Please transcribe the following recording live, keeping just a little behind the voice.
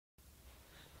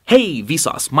Hey,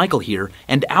 Vsauce, Michael here,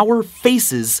 and our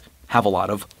faces have a lot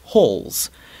of holes.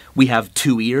 We have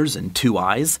 2 ears and 2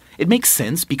 eyes. It makes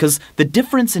sense because the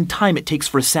difference in time it takes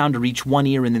for a sound to reach one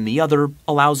ear and then the other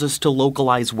allows us to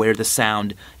localize where the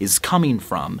sound is coming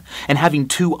from. And having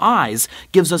 2 eyes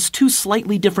gives us 2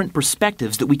 slightly different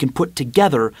perspectives that we can put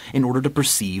together in order to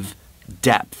perceive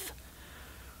depth.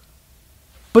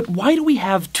 But why do we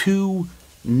have 2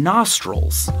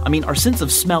 nostrils? I mean, our sense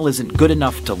of smell isn't good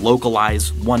enough to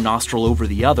localize one nostril over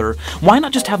the other. Why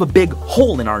not just have a big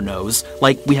hole in our nose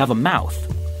like we have a mouth?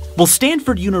 Well,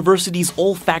 Stanford University's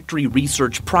olfactory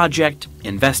research project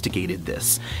investigated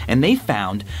this, and they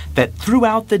found that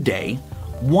throughout the day,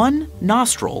 one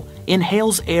nostril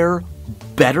inhales air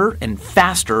better and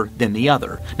faster than the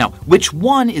other. Now, which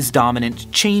one is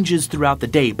dominant changes throughout the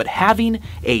day, but having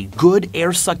a good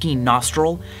air-sucking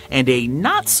nostril and a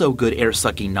not-so-good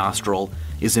air-sucking nostril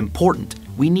is important.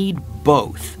 We need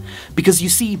both. Because you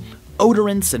see,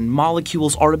 odorants and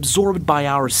molecules are absorbed by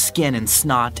our skin and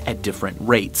snot at different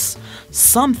rates.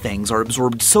 Some things are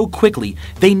absorbed so quickly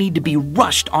they need to be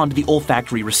rushed onto the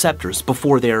olfactory receptors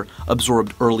before they're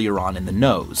absorbed earlier on in the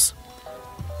nose.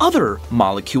 Other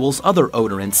molecules, other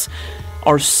odorants,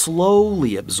 are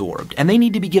slowly absorbed, and they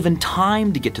need to be given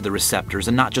time to get to the receptors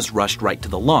and not just rushed right to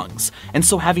the lungs. And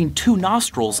so having 2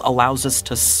 nostrils allows us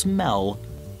to smell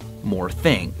more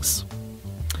things.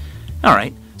 All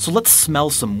right, so let's smell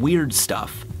some weird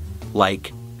stuff,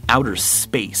 like outer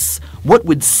space. What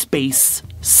would space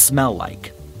smell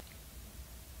like?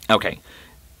 Okay.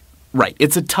 Right,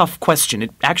 it's a tough question.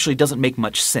 It actually doesn't make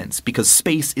much sense because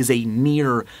space is a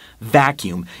near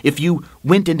vacuum. If you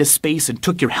went into space and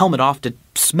took your helmet off to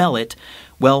smell it,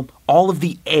 well, all of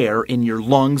the air in your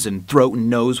lungs and throat and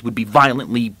nose would be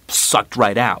violently sucked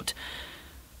right out.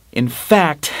 In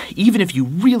fact, even if you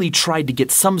really tried to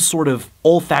get some sort of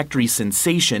olfactory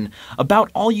sensation,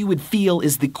 about all you would feel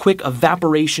is the quick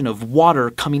evaporation of water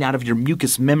coming out of your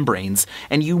mucous membranes,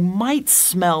 and you might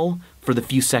smell, for the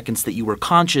few seconds that you were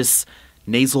conscious,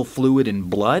 nasal fluid and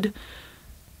blood.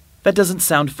 That doesn't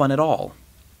sound fun at all.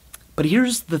 But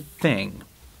here's the thing.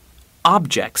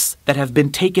 Objects that have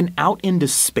been taken out into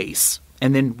space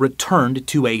and then returned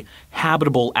to a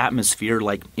habitable atmosphere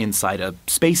like inside a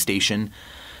space station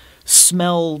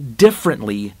smell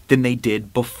differently than they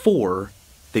did before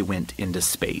they went into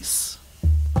space.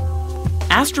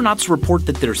 Astronauts report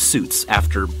that their suits,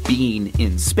 after being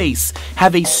in space,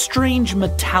 have a strange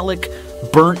metallic,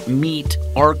 burnt meat,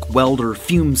 arc welder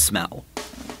fume smell.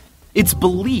 It's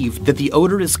believed that the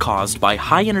odor is caused by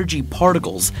high-energy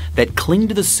particles that cling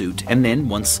to the suit and then,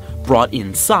 once brought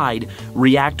inside,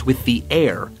 react with the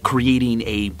air, creating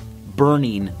a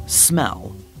burning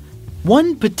smell.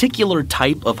 One particular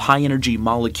type of high-energy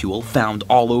molecule found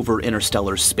all over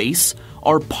interstellar space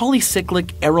are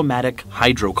polycyclic aromatic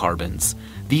hydrocarbons.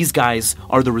 These guys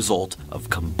are the result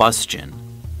of combustion.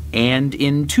 And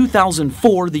in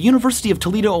 2004, the University of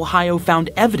Toledo, Ohio found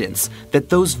evidence that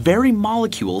those very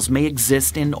molecules may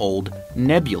exist in old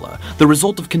nebula, the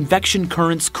result of convection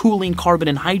currents cooling carbon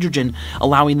and hydrogen,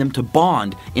 allowing them to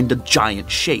bond into giant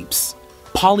shapes.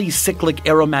 Polycyclic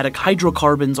aromatic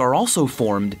hydrocarbons are also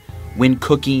formed when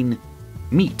cooking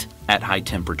meat at high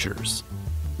temperatures.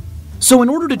 So in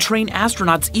order to train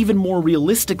astronauts even more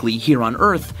realistically here on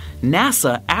Earth,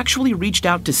 NASA actually reached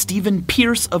out to Stephen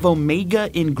Pierce of Omega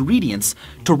Ingredients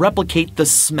to replicate the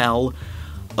smell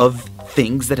of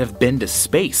things that have been to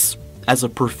space as a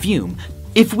perfume.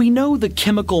 If we know the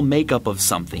chemical makeup of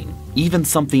something, even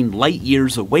something light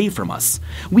years away from us,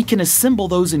 we can assemble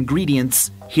those ingredients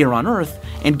here on Earth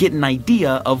and get an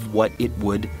idea of what it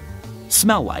would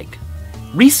smell like.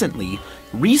 Recently,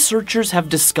 researchers have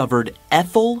discovered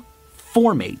ethyl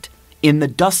formate in the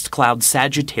dust cloud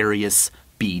Sagittarius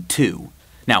B2.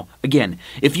 Now, again,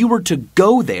 if you were to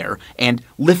go there and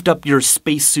lift up your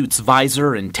spacesuit's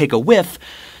visor and take a whiff,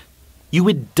 you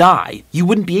would die. You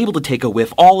wouldn't be able to take a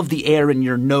whiff. All of the air in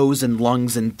your nose and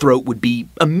lungs and throat would be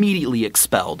immediately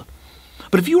expelled.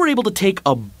 But if you were able to take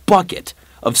a bucket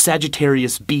of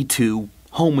Sagittarius B2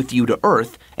 home with you to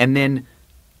Earth and then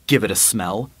give it a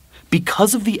smell,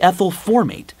 because of the ethyl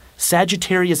formate,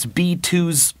 Sagittarius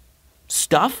B2's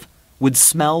stuff would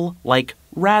smell like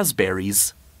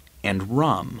raspberries and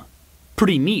rum.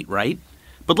 Pretty neat, right?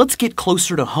 But let's get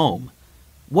closer to home.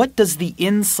 What does the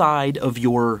inside of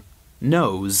your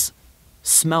nose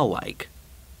smell like?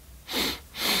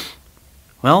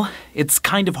 Well, it's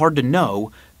kind of hard to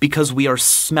know because we are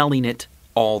smelling it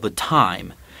all the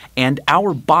time. And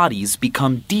our bodies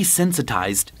become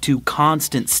desensitized to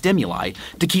constant stimuli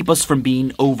to keep us from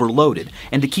being overloaded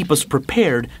and to keep us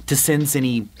prepared to sense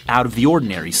any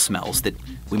out-of-the-ordinary smells that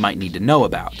we might need to know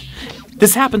about.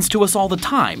 This happens to us all the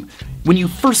time. When you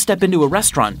first step into a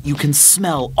restaurant, you can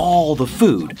smell all the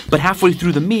food, but halfway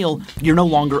through the meal, you're no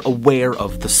longer aware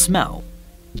of the smell.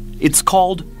 It's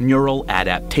called neural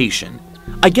adaptation.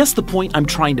 I guess the point I'm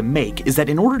trying to make is that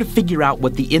in order to figure out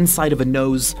what the inside of a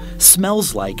nose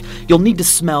smells like, you'll need to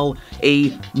smell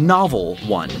a novel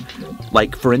one.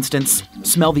 Like, for instance,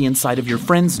 smell the inside of your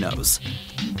friend's nose.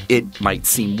 It might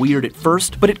seem weird at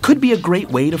first, but it could be a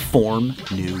great way to form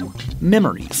new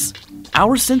memories.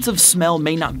 Our sense of smell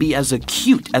may not be as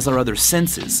acute as our other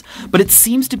senses, but it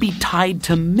seems to be tied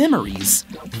to memories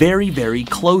very, very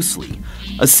closely.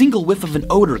 A single whiff of an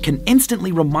odor can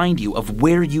instantly remind you of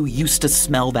where you used to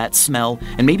smell that smell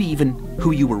and maybe even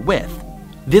who you were with.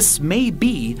 This may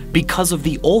be because of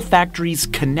the olfactory's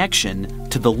connection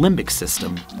to the limbic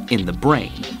system in the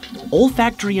brain.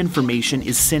 Olfactory information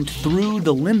is sent through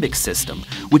the limbic system,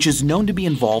 which is known to be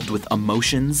involved with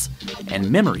emotions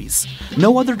and memories.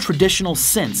 No other traditional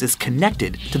sense is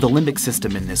connected to the limbic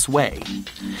system in this way.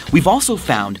 We've also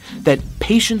found that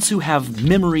patients who have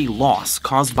memory loss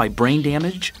caused by brain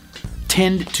damage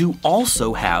tend to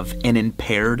also have an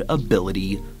impaired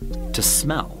ability to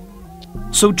smell.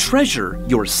 So treasure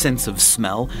your sense of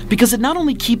smell because it not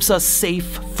only keeps us safe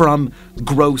from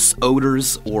gross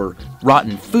odors or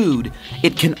rotten food,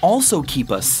 it can also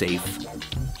keep us safe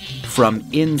from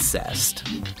incest.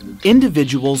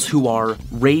 Individuals who are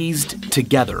raised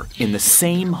together in the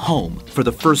same home for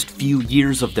the first few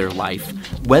years of their life,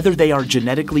 whether they are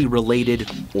genetically related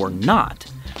or not,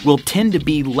 will tend to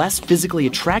be less physically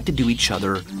attracted to each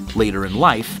other later in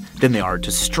life than they are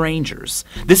to strangers.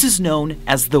 This is known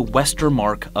as the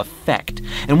Westermarck effect,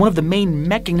 and one of the main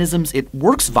mechanisms it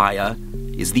works via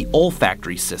is the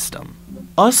olfactory system.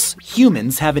 Us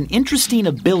humans have an interesting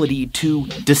ability to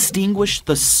distinguish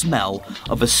the smell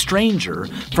of a stranger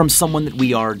from someone that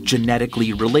we are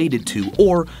genetically related to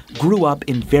or grew up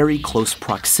in very close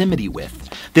proximity with.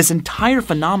 This entire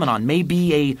phenomenon may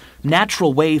be a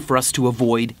natural way for us to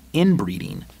avoid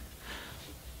inbreeding.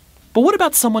 But what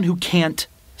about someone who can't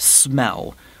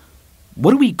smell?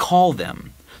 What do we call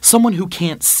them? Someone who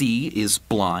can't see is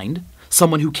blind.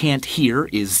 Someone who can't hear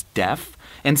is deaf.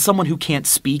 And someone who can't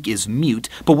speak is mute.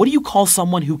 But what do you call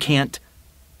someone who can't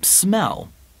smell?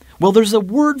 Well, there's a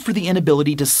word for the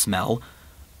inability to smell: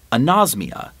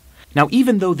 anosmia. Now,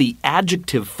 even though the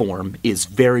adjective form is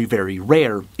very, very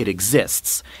rare, it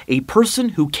exists. A person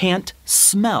who can't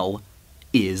smell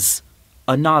is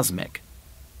anosmic.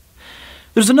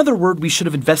 There's another word we should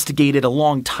have investigated a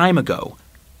long time ago: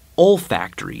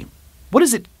 olfactory. What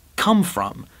does it come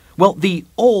from? Well, the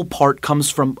ol part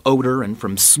comes from odor and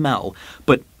from smell,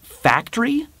 but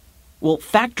factory? Well,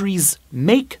 factories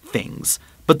make things,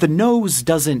 but the nose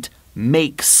doesn't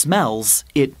make smells,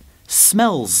 it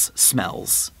smells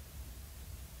smells.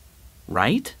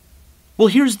 Right? Well,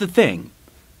 here's the thing.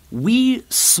 We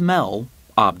smell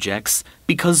objects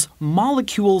because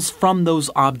molecules from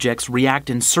those objects react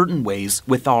in certain ways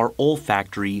with our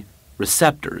olfactory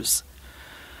receptors.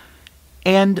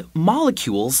 And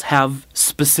molecules have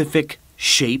specific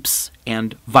shapes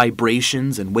and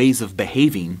vibrations and ways of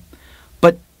behaving,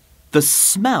 but the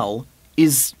smell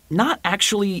is not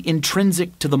actually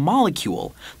intrinsic to the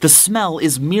molecule. The smell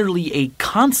is merely a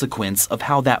consequence of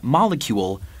how that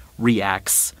molecule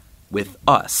reacts with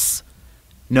us.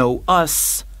 No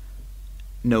us,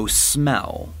 no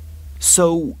smell.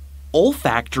 So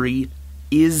olfactory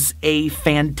is a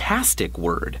fantastic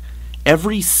word.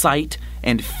 Every sight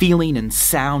and feeling and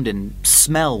sound and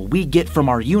smell we get from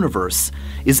our universe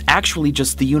is actually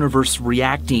just the universe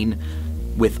reacting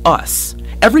with us.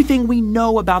 Everything we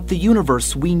know about the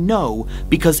universe we know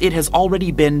because it has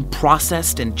already been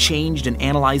processed and changed and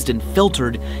analyzed and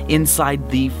filtered inside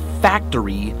the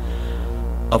factory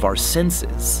of our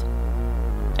senses.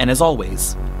 And as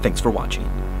always, thanks for watching.